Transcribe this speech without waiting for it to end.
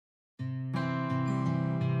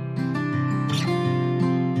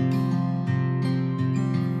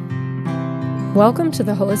Welcome to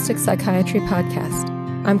the Holistic Psychiatry Podcast.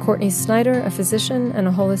 I'm Courtney Snyder, a physician and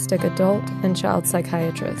a holistic adult and child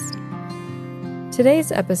psychiatrist.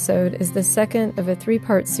 Today's episode is the second of a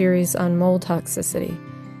three-part series on mold toxicity.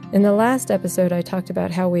 In the last episode, I talked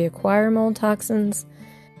about how we acquire mold toxins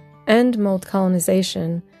and mold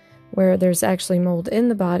colonization, where there's actually mold in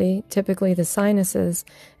the body, typically the sinuses,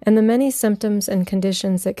 and the many symptoms and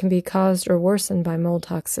conditions that can be caused or worsened by mold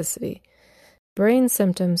toxicity. Brain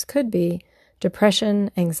symptoms could be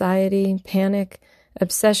depression, anxiety, panic,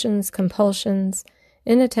 obsessions, compulsions,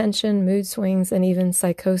 inattention, mood swings, and even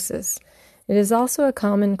psychosis. It is also a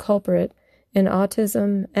common culprit in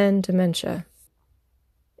autism and dementia.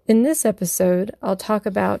 In this episode, I'll talk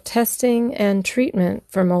about testing and treatment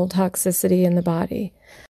for mold toxicity in the body.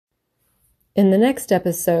 In the next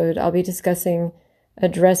episode, I'll be discussing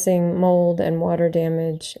addressing mold and water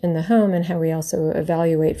damage in the home and how we also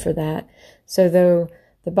evaluate for that. So though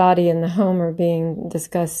the body and the home are being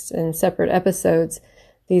discussed in separate episodes,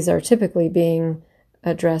 these are typically being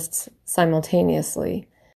addressed simultaneously.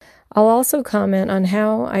 I'll also comment on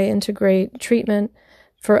how I integrate treatment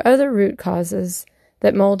for other root causes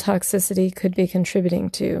that mold toxicity could be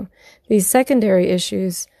contributing to. These secondary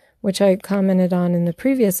issues, which I commented on in the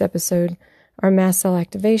previous episode, are mast cell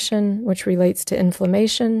activation, which relates to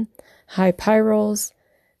inflammation, high pyrroles,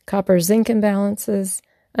 copper-zinc imbalances,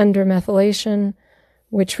 undermethylation,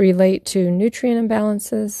 which relate to nutrient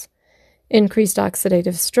imbalances, increased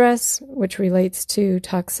oxidative stress, which relates to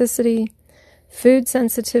toxicity, food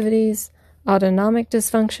sensitivities, autonomic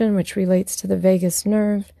dysfunction, which relates to the vagus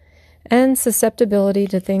nerve, and susceptibility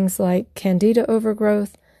to things like candida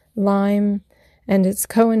overgrowth, Lyme, and its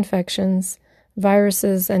co-infections,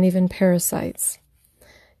 viruses, and even parasites.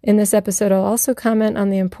 In this episode, I'll also comment on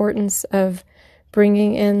the importance of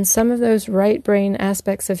bringing in some of those right brain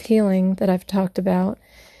aspects of healing that I've talked about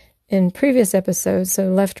in previous episodes. So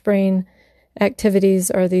left brain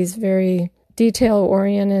activities are these very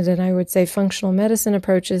detail-oriented and I would say functional medicine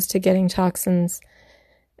approaches to getting toxins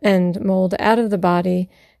and mold out of the body.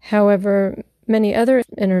 However, many other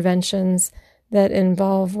interventions that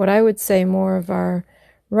involve what I would say more of our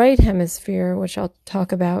right hemisphere, which I'll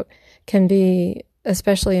talk about, can be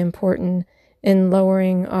especially important in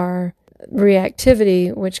lowering our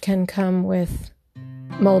reactivity, which can come with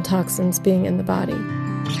mold toxins being in the body.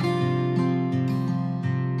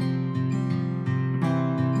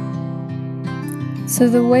 So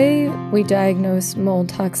the way we diagnose mold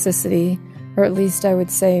toxicity, or at least I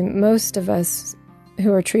would say most of us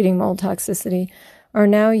who are treating mold toxicity, are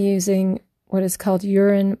now using what is called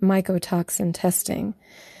urine mycotoxin testing.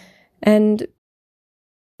 And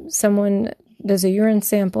someone does a urine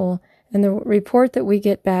sample, and the report that we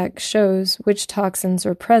get back shows which toxins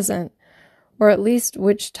are present, or at least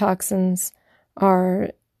which toxins are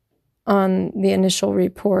on the initial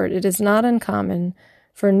report. It is not uncommon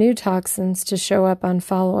for new toxins to show up on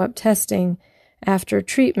follow-up testing after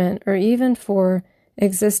treatment, or even for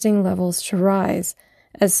existing levels to rise,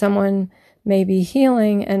 as someone may be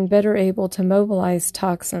healing and better able to mobilize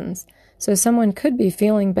toxins. So someone could be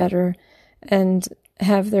feeling better and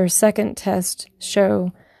have their second test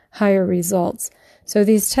show higher results. So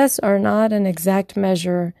these tests are not an exact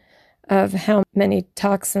measure of how many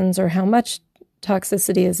toxins or how much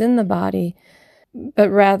toxicity is in the body, but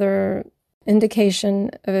rather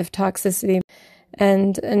indication of toxicity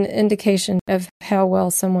and an indication of how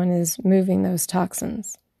well someone is moving those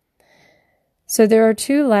toxins. So there are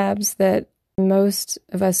two labs that most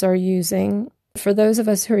of us are using. For those of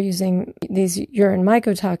us who are using these urine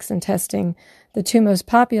mycotoxin testing, the two most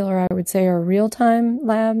popular, I would say, are Real-Time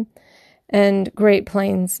Lab and Great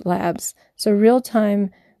Plains Labs. So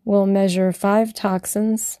Real-Time will measure 5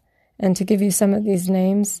 toxins, and to give you some of these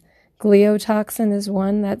names, gliotoxin is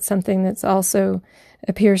one. That's something that's also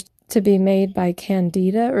appears to be made by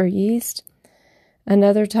candida or yeast.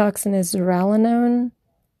 Another toxin is zearalenone,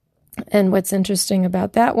 and what's interesting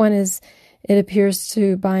about that one is it appears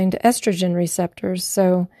to bind estrogen receptors.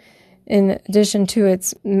 So in addition to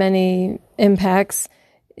its many impacts,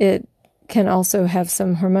 it can also have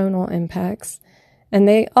some hormonal impacts. And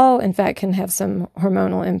they all, in fact, can have some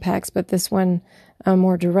hormonal impacts, but this one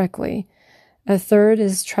more directly. A third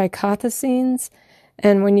is trichothecenes.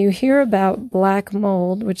 And when you hear about black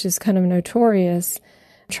mold, which is kind of notorious,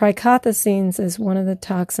 trichothecenes is one of the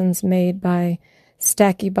toxins made by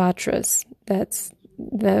Stachybotrys. That's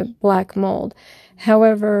the black mold.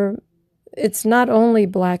 However, it's not only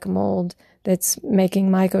black mold that's making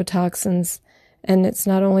mycotoxins, and it's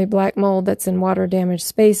not only black mold that's in water-damaged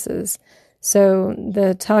spaces. So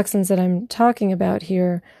the toxins that I'm talking about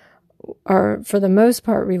here are, for the most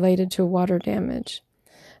part, related to water damage.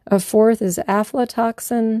 a fourth is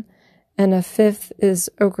aflatoxin, and a fifth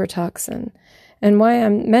is ochratoxin. And why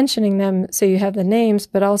I'm mentioning them, so you have the names,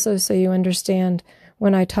 but also so you understand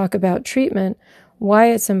when I talk about treatment,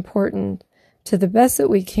 why it's important to the best that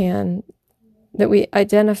we can that we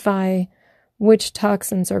identify which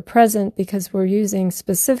toxins are present, because we're using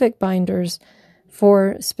specific binders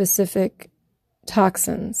for specific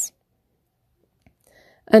toxins.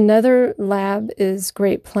 Another lab is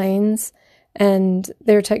Great Plains, and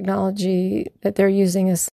their technology that they're using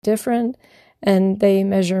is different, and they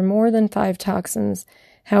measure more than 5 toxins.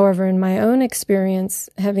 However, in my own experience,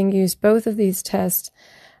 having used both of these tests,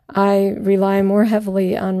 I rely more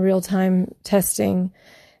heavily on real-time testing.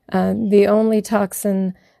 The only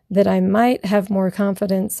toxin that I might have more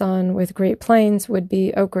confidence on with Great Plains would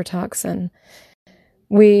be ochratoxin.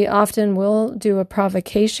 We often will do a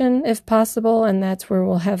provocation if possible, and that's where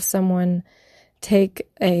we'll have someone take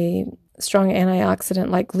a strong antioxidant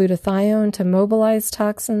like glutathione to mobilize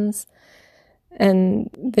toxins. And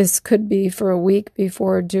this could be for a week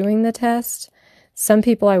before doing the test. Some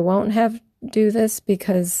people I won't have do this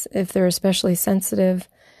because if they're especially sensitive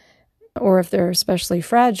or if they're especially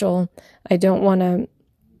fragile, I don't want to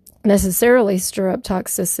necessarily stir up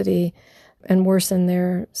toxicity and worsen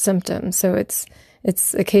their symptoms. So it's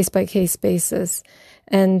a case-by-case basis.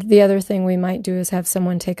 And the other thing we might do is have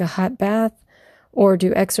someone take a hot bath or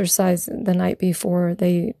do exercise the night before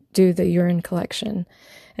they do the urine collection.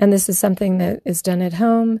 And this is something that is done at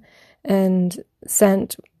home and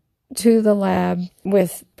sent to the lab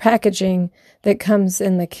with packaging that comes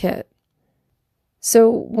in the kit. So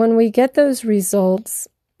when we get those results,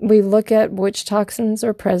 we look at which toxins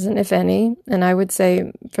are present, if any, and I would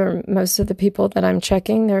say for most of the people that I'm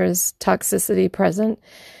checking, there is toxicity present.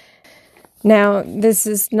 Now, this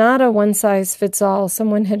is not a one-size-fits-all.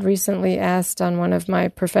 Someone had recently asked on one of my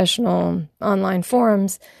professional online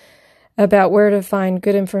forums about where to find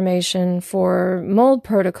good information for mold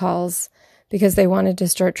protocols because they wanted to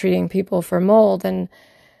start treating people for mold. And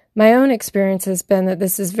my own experience has been that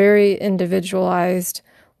this is very individualized.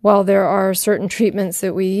 While there are certain treatments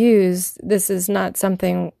that we use, this is not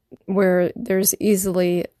something where there's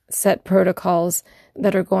easily set protocols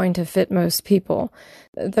that are going to fit most people.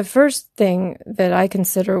 The first thing that I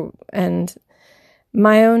consider, and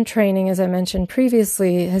my own training, as I mentioned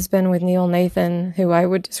previously, has been with Neil Nathan, who I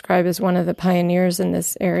would describe as one of the pioneers in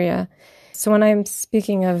this area. So when I'm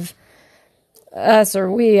speaking of us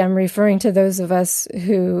or we, I'm referring to those of us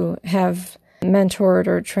who have mentored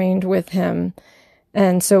or trained with him.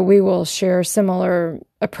 And so we will share similar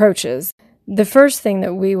approaches. The first thing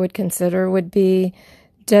that we would consider would be,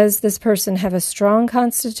 does this person have a strong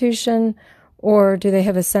constitution or do they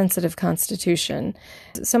have a sensitive constitution?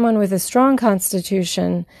 Someone with a strong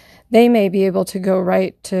constitution, they may be able to go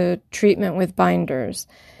right to treatment with binders.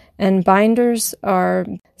 And binders are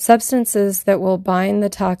substances that will bind the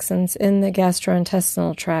toxins in the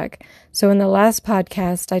gastrointestinal tract. So in the last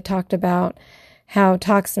podcast, I talked about how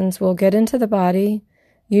toxins will get into the body,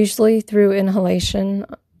 usually through inhalation.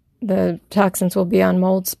 The toxins will be on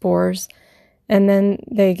mold spores, and then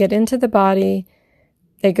they get into the body,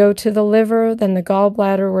 they go to the liver, then the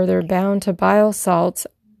gallbladder, where they're bound to bile salts,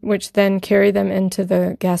 which then carry them into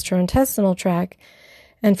the gastrointestinal tract.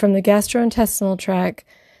 And from the gastrointestinal tract,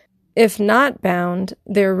 if not bound,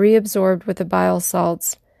 they're reabsorbed with the bile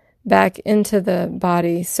salts back into the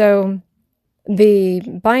body. So the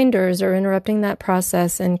binders are interrupting that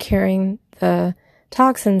process and carrying the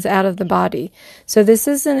toxins out of the body. So this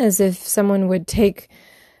isn't as if someone would take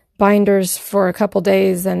binders for a couple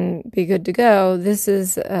days and be good to go. This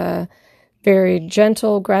is a very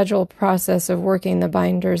gentle, gradual process of working the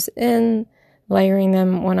binders in, layering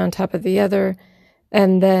them one on top of the other,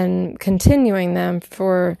 and then continuing them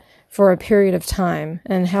for a period of time.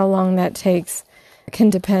 And how long that takes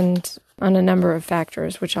can depend on a number of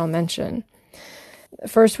factors, which I'll mention.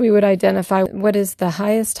 First, we would identify what is the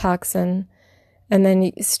highest toxin, and then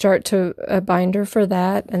you start to a binder for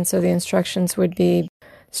that. And so the instructions would be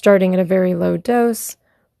starting at a very low dose,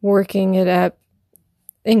 working it up,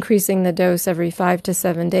 increasing the dose every 5 to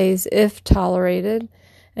 7 days if tolerated.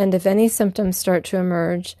 And if any symptoms start to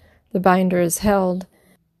emerge, the binder is held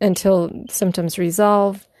until symptoms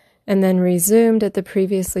resolve, and then resumed at the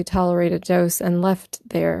previously tolerated dose and left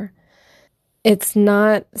there. It's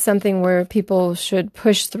not something where people should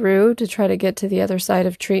push through to try to get to the other side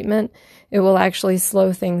of treatment. It will actually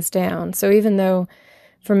slow things down. So even though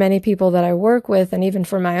for many people that I work with, and even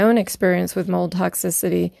for my own experience with mold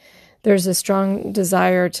toxicity, there's a strong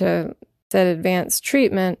desire to set advanced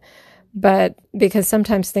treatment, but because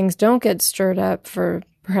sometimes things don't get stirred up for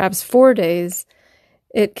perhaps 4 days,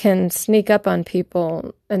 it can sneak up on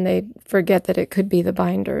people and they forget that it could be the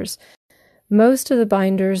binders. Most of the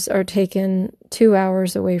binders are taken 2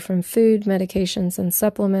 hours away from food, medications, and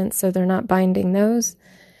supplements, so they're not binding those.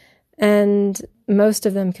 And most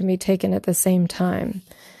of them can be taken at the same time.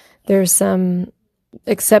 There's some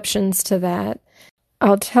exceptions to that.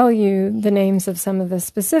 I'll tell you the names of some of the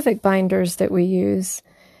specific binders that we use.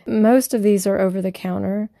 Most of these are over the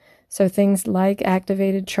counter, so things like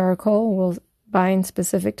activated charcoal will bind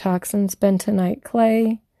specific toxins, bentonite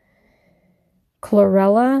clay,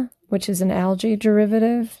 chlorella, which is an algae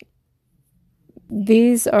derivative.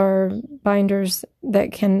 These are binders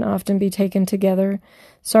that can often be taken together.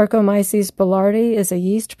 Saccharomyces boulardii is a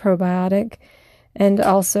yeast probiotic and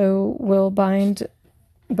also will bind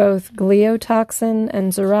both gliotoxin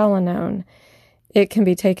and zearalenone. It can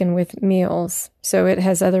be taken with meals, so it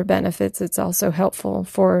has other benefits. It's also helpful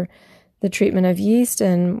for the treatment of yeast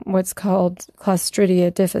and what's called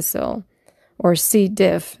Clostridia difficile, or C.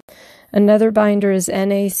 diff. Another binder is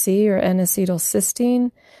NAC, or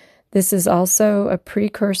N-acetylcysteine. This is also a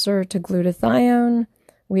precursor to glutathione.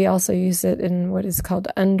 We also use it in what is called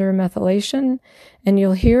undermethylation, and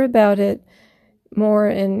you'll hear about it more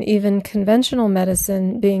in even conventional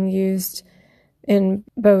medicine being used in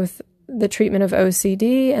both the treatment of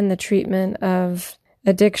OCD and the treatment of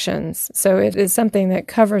addictions. So it is something that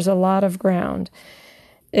covers a lot of ground.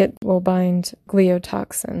 It will bind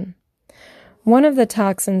gliotoxin. One of the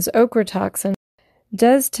toxins, ochratoxin,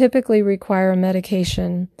 does typically require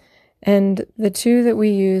medication, and the two that we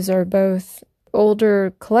use are both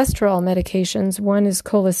older cholesterol medications. One is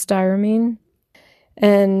cholestyramine,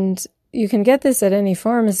 and you can get this at any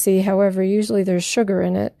pharmacy. However, usually there's sugar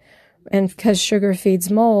in it, and because sugar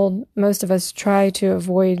feeds mold, most of us try to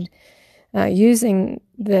avoid using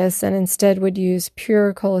this and instead would use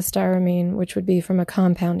pure cholestyramine, which would be from a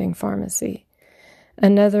compounding pharmacy.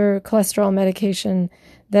 Another cholesterol medication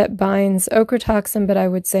that binds ochratoxin, but I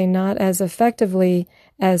would say not as effectively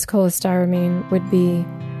as cholestyramine, would be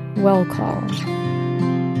Welchol.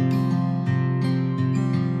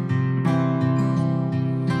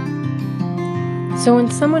 So when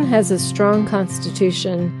someone has a strong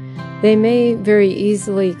constitution, they may very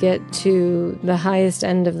easily get to the highest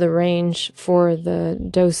end of the range for the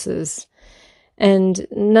doses. And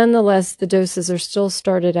nonetheless, the doses are still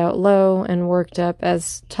started out low and worked up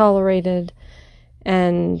as tolerated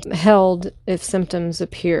and held if symptoms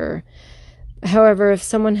appear. However, if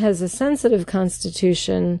someone has a sensitive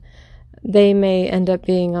constitution, they may end up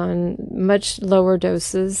being on much lower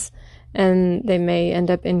doses, and they may end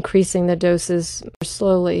up increasing the doses more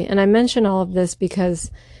slowly. And I mention all of this because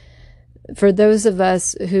for those of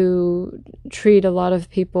us who treat a lot of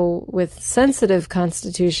people with sensitive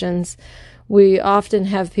constitutions, we often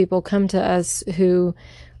have people come to us who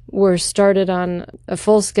were started on a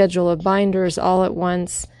full schedule of binders all at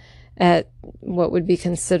once at what would be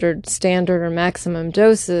considered standard or maximum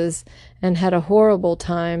doses and had a horrible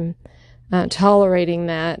time tolerating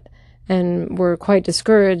that, and were quite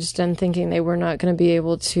discouraged and thinking they were not going to be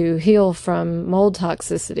able to heal from mold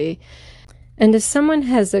toxicity. And if someone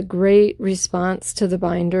has a great response to the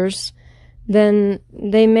binders, then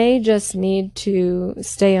they may just need to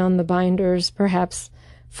stay on the binders perhaps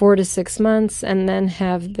 4 to 6 months and then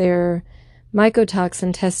have their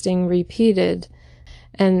mycotoxin testing repeated.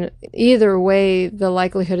 And either way, the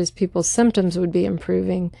likelihood is people's symptoms would be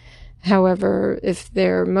improving. However, if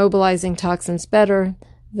they're mobilizing toxins better,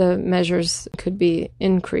 the measures could be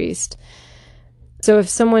increased. So if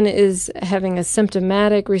someone is having a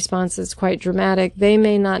symptomatic response that's quite dramatic, they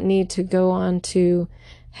may not need to go on to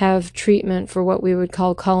have treatment for what we would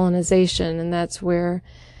call colonization, and that's where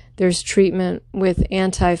there's treatment with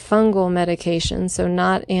antifungal medication, so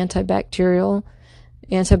not antibacterial.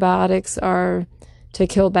 Antibiotics are to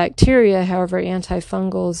kill bacteria, however,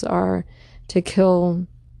 antifungals are to kill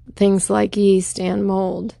things like yeast and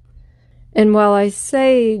mold. And while I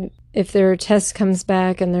say if their test comes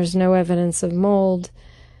back and there's no evidence of mold,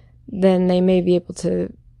 then they may be able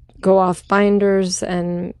to go off binders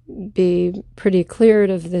and be pretty cleared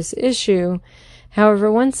of this issue. However,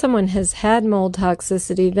 once someone has had mold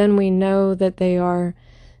toxicity, then we know that they are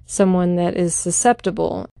someone that is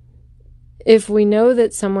susceptible. If we know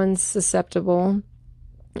that someone's susceptible,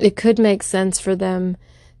 it could make sense for them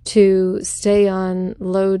to stay on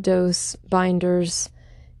low-dose binders,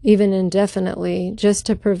 even indefinitely, just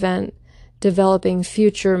to prevent developing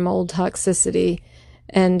future mold toxicity.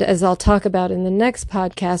 And as I'll talk about in the next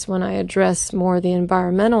podcast when I address more the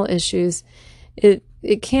environmental issues, it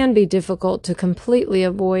can be difficult to completely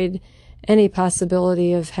avoid any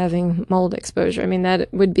possibility of having mold exposure. I mean,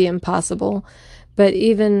 that would be impossible. But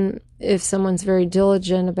even if someone's very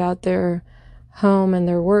diligent about their home and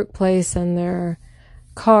their workplace and their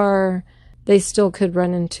car, they still could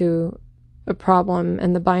run into a problem,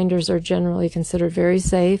 and the binders are generally considered very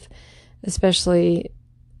safe, especially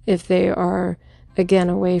if they are, again,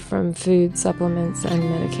 away from food, supplements, and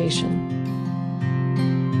medication.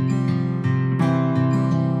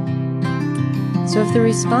 So if the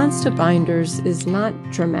response to binders is not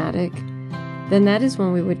dramatic, then that is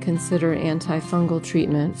when we would consider antifungal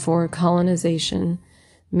treatment for colonization,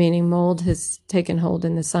 meaning mold has taken hold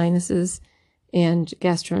in the sinuses and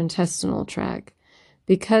gastrointestinal tract.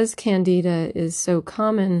 Because Candida is so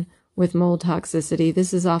common with mold toxicity,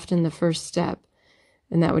 this is often the first step,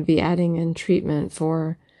 and that would be adding in treatment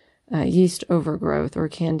for yeast overgrowth or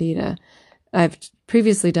Candida. I've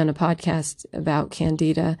previously done a podcast about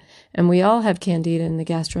Candida, and we all have Candida in the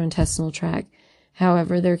gastrointestinal tract.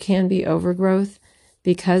 However, there can be overgrowth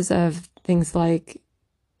because of things like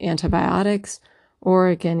antibiotics or,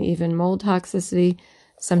 again, even mold toxicity.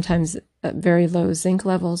 Sometimes very low zinc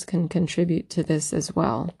levels can contribute to this as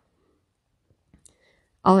well.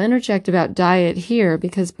 I'll interject about diet here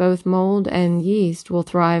because both mold and yeast will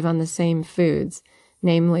thrive on the same foods,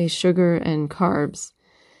 namely sugar and carbs.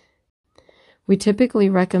 We typically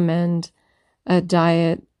recommend a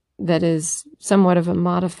diet that is somewhat of a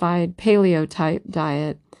modified paleo-type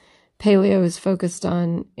diet. Paleo is focused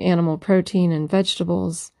on animal protein and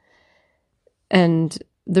vegetables, and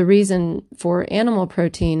the reason for animal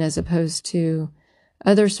protein as opposed to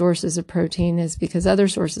other sources of protein is because other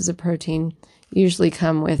sources of protein usually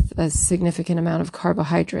come with a significant amount of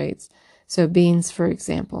carbohydrates. So beans, for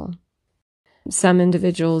example. Some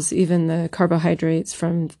individuals, even the carbohydrates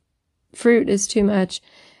from fruit is too much,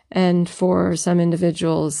 and for some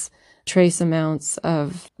individuals, trace amounts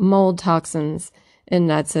of mold toxins in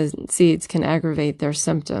nuts and seeds can aggravate their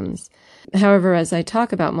symptoms. However, as I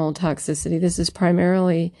talk about mold toxicity, this is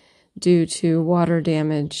primarily due to water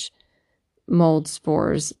damage, mold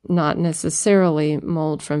spores, not necessarily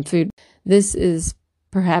mold from food. This is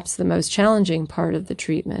perhaps the most challenging part of the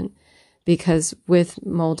treatment because with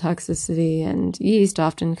mold toxicity and yeast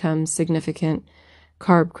often comes significant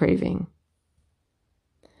carb craving.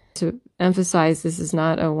 To emphasize, this is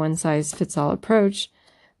not a one-size-fits-all approach,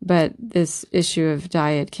 but this issue of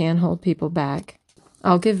diet can hold people back.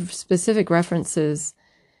 I'll give specific references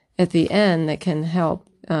at the end that can help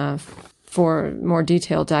for more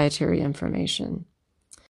detailed dietary information.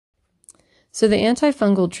 So the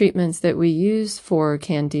antifungal treatments that we use for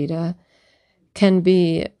Candida can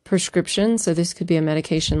be prescription. So this could be a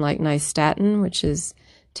medication like nystatin, which is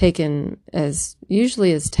taken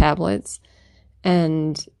usually as tablets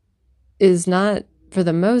and is not, for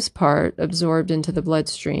the most part, absorbed into the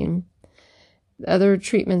bloodstream. Other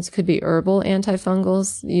treatments could be herbal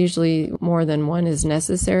antifungals. Usually more than one is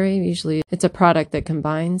necessary. Usually it's a product that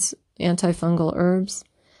combines antifungal herbs.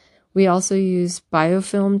 We also use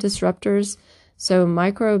biofilm disruptors. So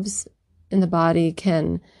microbes in the body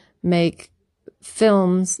can make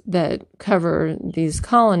films that cover these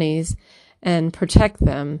colonies and protect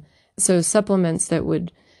them. So supplements that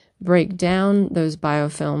would break down those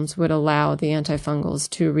biofilms would allow the antifungals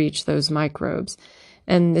to reach those microbes.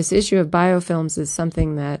 And this issue of biofilms is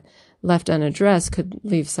something that, left unaddressed, could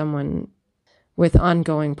leave someone with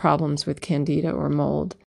ongoing problems with Candida or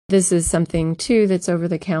mold. This is something, too, that's over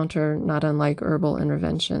the counter, not unlike herbal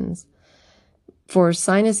interventions. For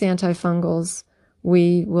sinus antifungals,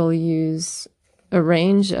 we will use a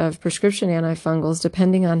range of prescription antifungals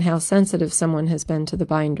depending on how sensitive someone has been to the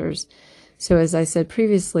binders. So as I said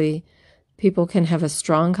previously, people can have a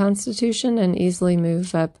strong constitution and easily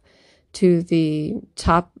move up to the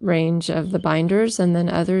top range of the binders, and then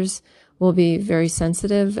others will be very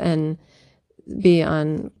sensitive and be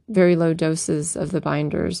on very low doses of the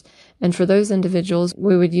binders. And for those individuals,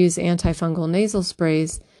 we would use antifungal nasal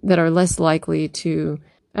sprays that are less likely to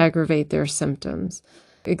aggravate their symptoms.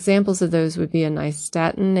 Examples of those would be a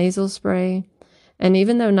nystatin nasal spray. And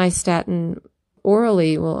even though nystatin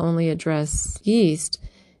orally will only address yeast,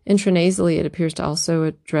 intranasally it appears to also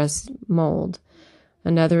address mold.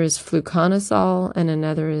 Another is fluconazole, and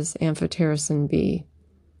another is amphotericin B.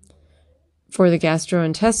 For the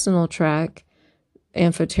gastrointestinal tract,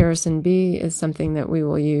 amphotericin B is something that we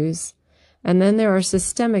will use. And then there are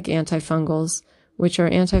systemic antifungals, which are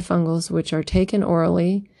antifungals which are taken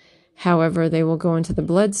orally. However, they will go into the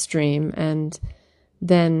bloodstream and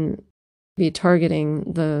then be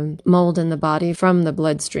targeting the mold in the body from the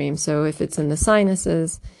bloodstream. So if it's in the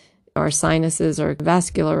sinuses, our sinuses are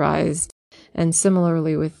vascularized, and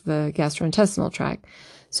similarly with the gastrointestinal tract.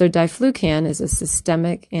 So diflucan is a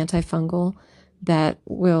systemic antifungal that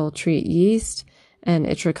will treat yeast. And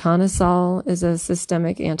itraconazole is a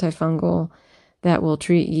systemic antifungal that will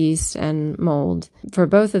treat yeast and mold. For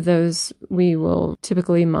both of those, we will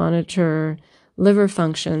typically monitor liver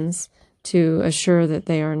functions to assure that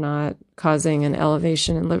they are not causing an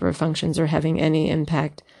elevation in liver functions or having any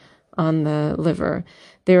impact on the liver.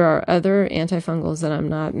 There are other antifungals that I'm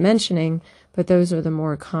not mentioning, but those are the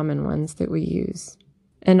more common ones that we use.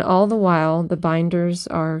 And all the while, the binders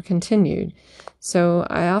are continued. So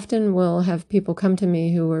I often will have people come to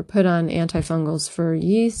me who were put on antifungals for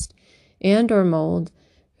yeast and or mold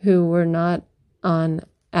who were not on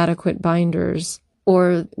adequate binders,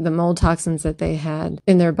 or the mold toxins that they had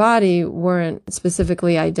in their body weren't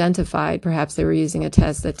specifically identified. Perhaps they were using a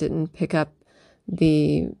test that didn't pick up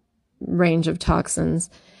the range of toxins.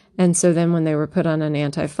 And so then when they were put on an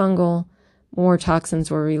antifungal, more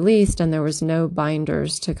toxins were released and there was no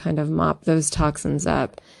binders to kind of mop those toxins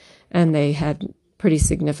up. And they had pretty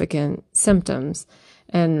significant symptoms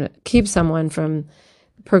and keep someone from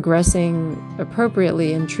progressing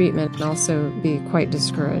appropriately in treatment and also be quite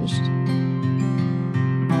discouraged.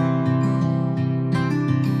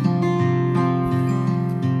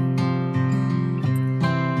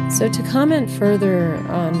 So to comment further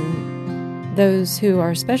on those who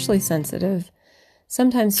are especially sensitive,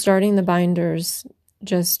 sometimes starting the binders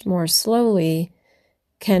just more slowly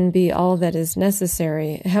can be all that is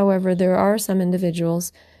necessary. However, there are some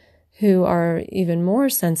individuals who are even more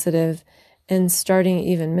sensitive, and starting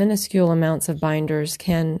even minuscule amounts of binders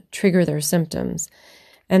can trigger their symptoms.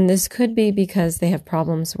 And this could be because they have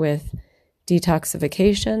problems with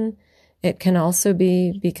detoxification. It can also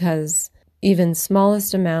be because even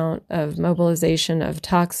smallest amount of mobilization of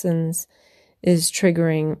toxins is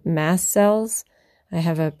triggering mast cells. I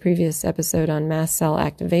have a previous episode on mast cell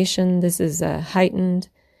activation. This is a heightened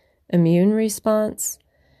immune response.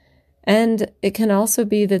 And it can also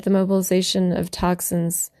be that the mobilization of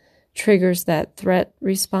toxins triggers that threat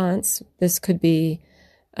response. This could be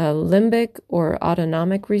a limbic or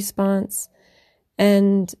autonomic response.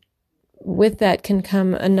 And with that can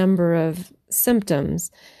come a number of symptoms.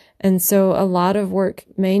 And so a lot of work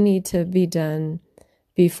may need to be done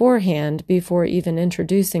beforehand before even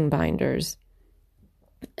introducing binders.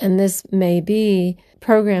 And this may be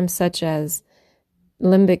programs such as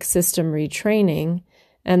limbic system retraining.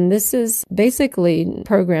 And this is basically a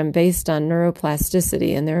program based on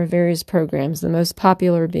neuroplasticity. And there are various programs, the most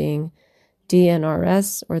popular being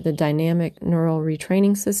DNRS, or the Dynamic Neural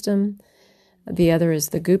Retraining System. The other is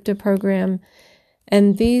the Gupta program.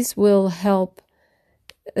 And these will help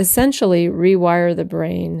essentially rewire the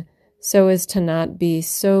brain so as to not be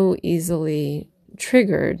so easily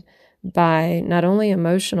triggered by not only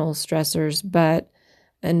emotional stressors, but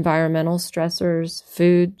environmental stressors,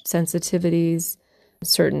 food sensitivities,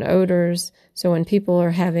 certain odors. So when people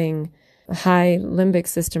are having high limbic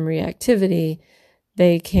system reactivity,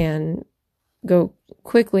 they can go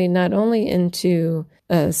quickly not only into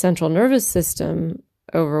a central nervous system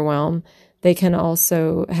overwhelm, they can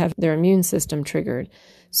also have their immune system triggered.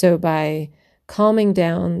 So by calming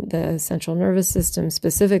down the central nervous system,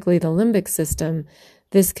 specifically the limbic system,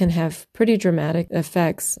 this can have pretty dramatic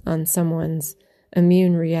effects on someone's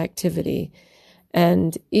immune reactivity.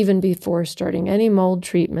 And even before starting any mold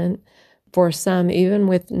treatment, for some, even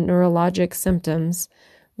with neurologic symptoms,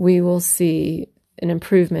 we will see an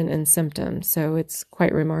improvement in symptoms. So it's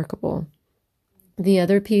quite remarkable. The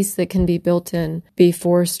other piece that can be built in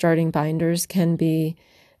before starting binders can be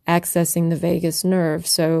accessing the vagus nerve.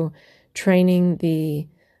 So training the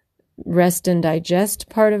rest and digest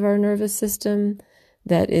part of our nervous system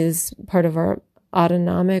that is part of our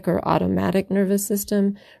autonomic or automatic nervous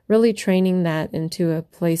system, really training that into a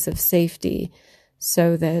place of safety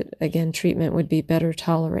so that, again, treatment would be better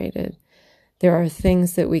tolerated. There are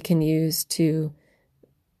things that we can use to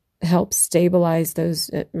help stabilize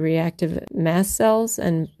those reactive mast cells,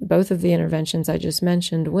 and both of the interventions I just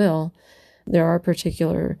mentioned will. There are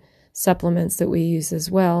particular supplements that we use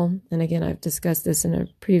as well, and again, I've discussed this in a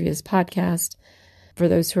previous podcast. For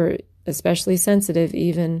those who are especially sensitive,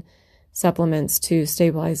 even supplements to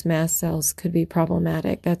stabilize mast cells could be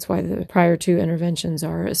problematic. That's why the prior two interventions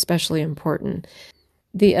are especially important.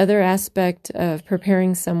 The other aspect of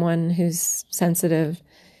preparing someone who's sensitive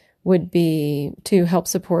would be to help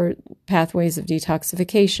support pathways of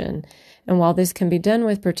detoxification. And while this can be done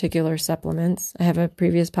with particular supplements, I have a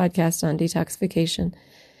previous podcast on detoxification,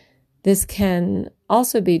 this can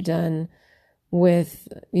also be done with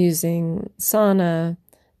using sauna,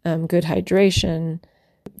 good hydration.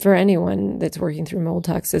 For anyone that's working through mold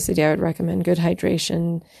toxicity, I would recommend good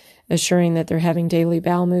hydration, assuring that they're having daily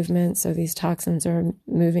bowel movement so these toxins are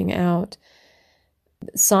moving out.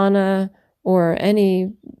 Sauna or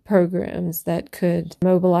any programs that could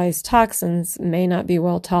mobilize toxins may not be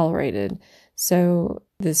well tolerated. So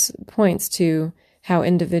this points to how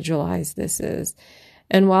individualized this is.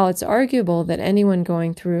 And while it's arguable that anyone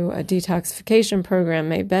going through a detoxification program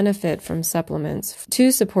may benefit from supplements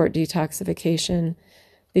to support detoxification,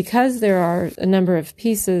 because there are a number of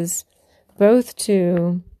pieces both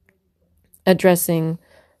to addressing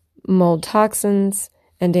mold toxins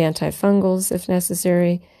and antifungals if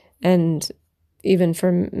necessary, and even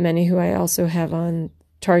for many who I also have on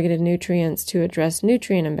targeted nutrients to address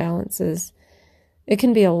nutrient imbalances, it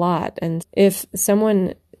can be a lot. And if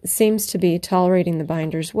someone seems to be tolerating the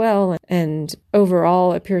binders well and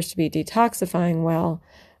overall appears to be detoxifying well,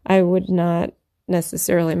 I would not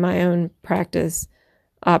necessarily, in my own practice,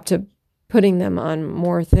 opt to putting them on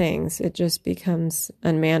more things. It just becomes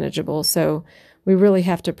unmanageable. So we really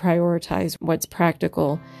have to prioritize what's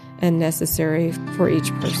practical and necessary for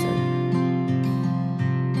each person.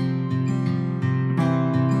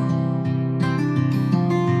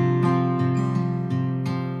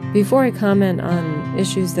 Before I comment on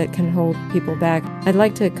issues that can hold people back, I'd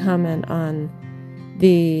like to comment on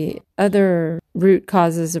the other root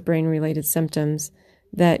causes of brain-related symptoms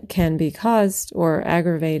that can be caused or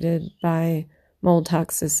aggravated by mold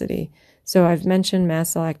toxicity. So I've mentioned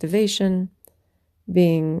mast cell activation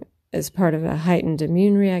being as part of a heightened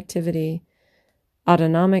immune reactivity,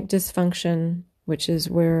 autonomic dysfunction, which is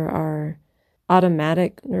where our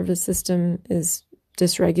automatic nervous system is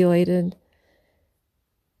dysregulated.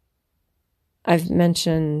 I've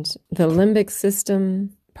mentioned the limbic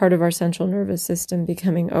system, part of our central nervous system,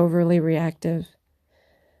 becoming overly reactive.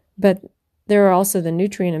 But there are also the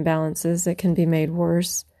nutrient imbalances that can be made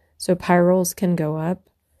worse. So pyrroles can go up.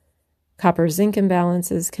 Copper-zinc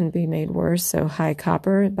imbalances can be made worse. So high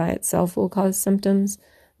copper by itself will cause symptoms.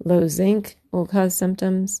 Low zinc will cause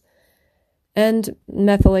symptoms. And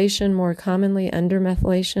methylation, more commonly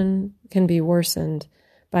undermethylation, can be worsened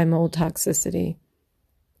by mold toxicity.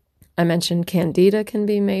 I mentioned candida can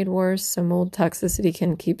be made worse, so mold toxicity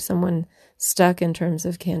can keep someone stuck in terms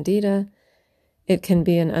of candida. It can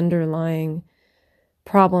be an underlying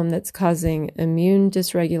problem that's causing immune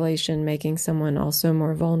dysregulation, making someone also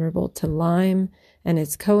more vulnerable to Lyme and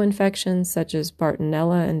its co-infections such as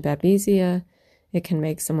Bartonella and Babesia. It can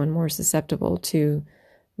make someone more susceptible to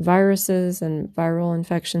viruses and viral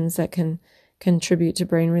infections that can contribute to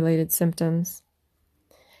brain-related symptoms.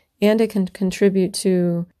 And it can contribute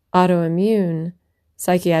to autoimmune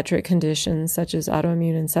psychiatric conditions such as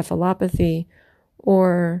autoimmune encephalopathy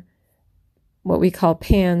or what we call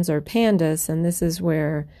PANS or PANDAS, and this is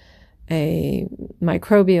where a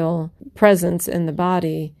microbial presence in the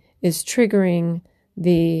body is triggering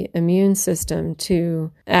the immune system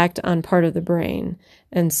to act on part of the brain.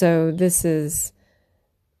 And so this is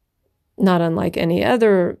not unlike any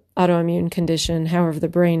other autoimmune condition. However, the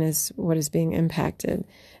brain is what is being impacted.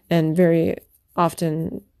 And very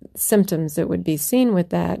often symptoms that would be seen with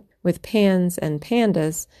that, with PANS and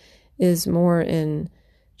PANDAS, is more in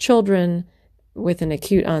children with an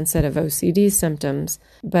acute onset of OCD symptoms,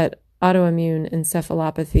 but autoimmune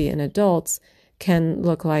encephalopathy in adults can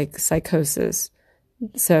look like psychosis,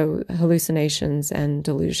 so hallucinations and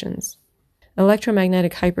delusions.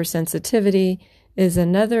 Electromagnetic hypersensitivity is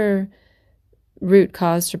another root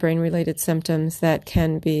cause to brain-related symptoms that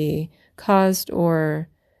can be caused or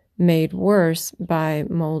made worse by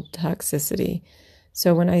mold toxicity.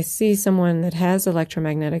 So when I see someone that has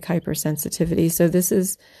electromagnetic hypersensitivity, so this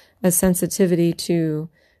is a sensitivity to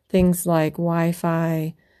things like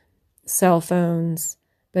Wi-Fi, cell phones,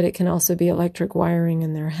 but it can also be electric wiring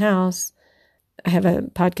in their house. I have a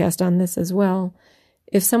podcast on this as well.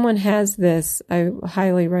 If someone has this, I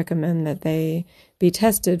highly recommend that they be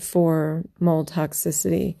tested for mold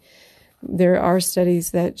toxicity. There are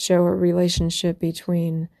studies that show a relationship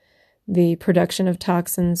between the production of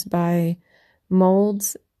toxins by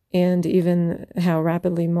molds and even how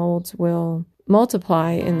rapidly molds will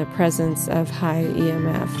multiply in the presence of high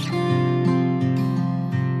EMF.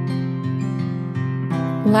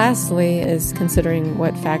 Lastly is considering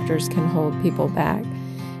what factors can hold people back.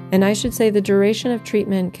 And I should say the duration of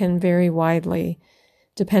treatment can vary widely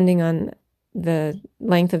depending on the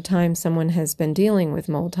length of time someone has been dealing with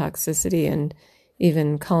mold toxicity and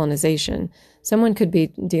even colonization. Someone could be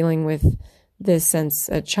dealing with this since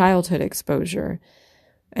a childhood exposure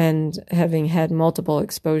and having had multiple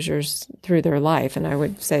exposures through their life. And I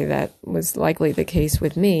would say that was likely the case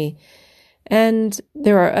with me. And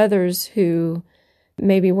there are others who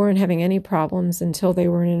maybe weren't having any problems until they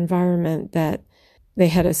were in an environment that they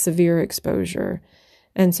had a severe exposure.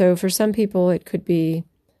 And so for some people, it could be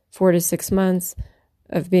 4 to 6 months.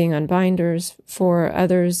 of being on binders. For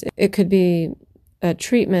others, it could be a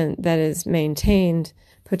treatment that is maintained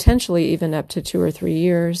potentially even up to 2 or 3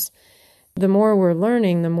 years. The more we're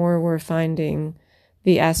learning, the more we're finding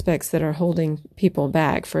the aspects that are holding people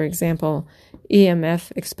back. For example,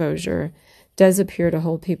 EMF exposure does appear to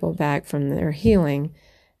hold people back from their healing.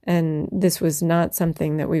 And this was not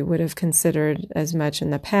something that we would have considered as much in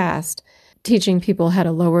the past. Teaching people how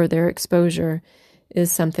to lower their exposure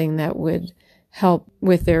is something that would help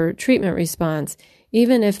with their treatment response,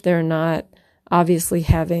 even if they're not obviously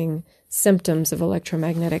having symptoms of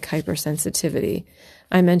electromagnetic hypersensitivity.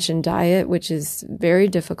 I mentioned diet, which is very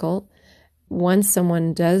difficult. Once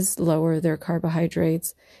someone does lower their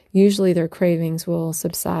carbohydrates, usually their cravings will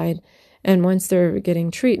subside. And once they're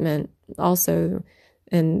getting treatment, also,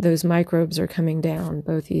 and those microbes are coming down,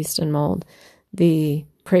 both yeast and mold, the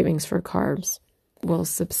cravings for carbs will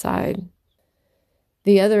subside.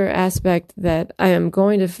 The other aspect that I am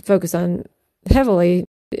going to focus on heavily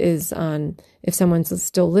is on if someone's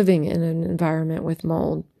still living in an environment with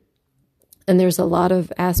mold. And there's a lot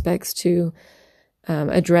of aspects to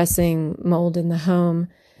addressing mold in the home.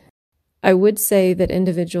 I would say that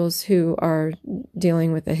individuals who are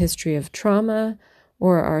dealing with a history of trauma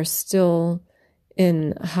or are still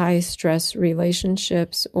in high stress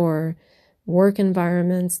relationships or work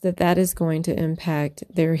environments, that is going to impact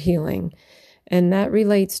their healing. And that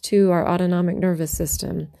relates to our autonomic nervous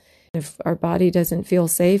system. If our body doesn't feel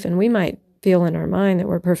safe, and we might feel in our mind that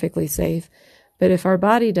we're perfectly safe, but if our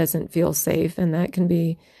body doesn't feel safe, and that can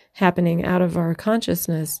be happening out of our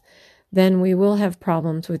consciousness, then we will have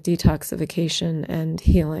problems with detoxification and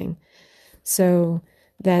healing. So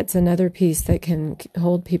that's another piece that can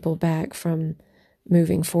hold people back from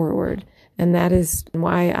moving forward. And that is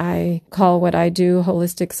why I call what I do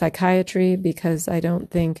holistic psychiatry, because I don't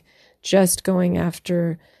think just going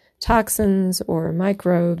after toxins or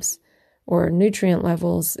microbes or nutrient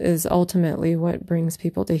levels is ultimately what brings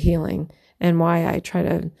people to healing, and why I try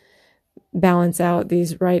to balance out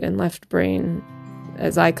these right and left brain,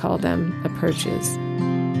 as I call them, approaches.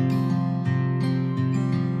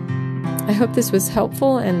 I hope this was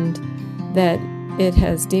helpful and that it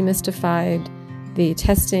has demystified the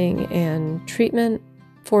testing and treatment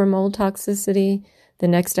for mold toxicity. The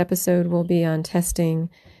next episode will be on testing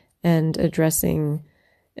and addressing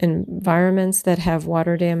environments that have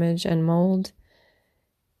water damage and mold.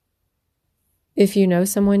 If you know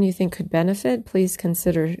someone you think could benefit, please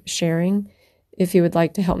consider sharing. If you would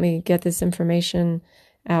like to help me get this information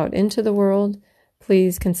out into the world,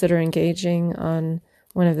 please consider engaging on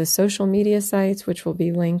one of the social media sites, which will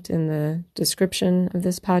be linked in the description of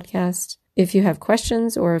this podcast. If you have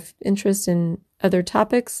questions or if interest in other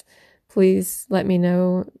topics, please let me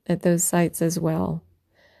know at those sites as well.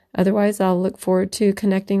 Otherwise, I'll look forward to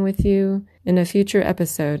connecting with you in a future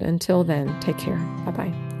episode. Until then, take care.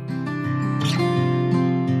 Bye-bye.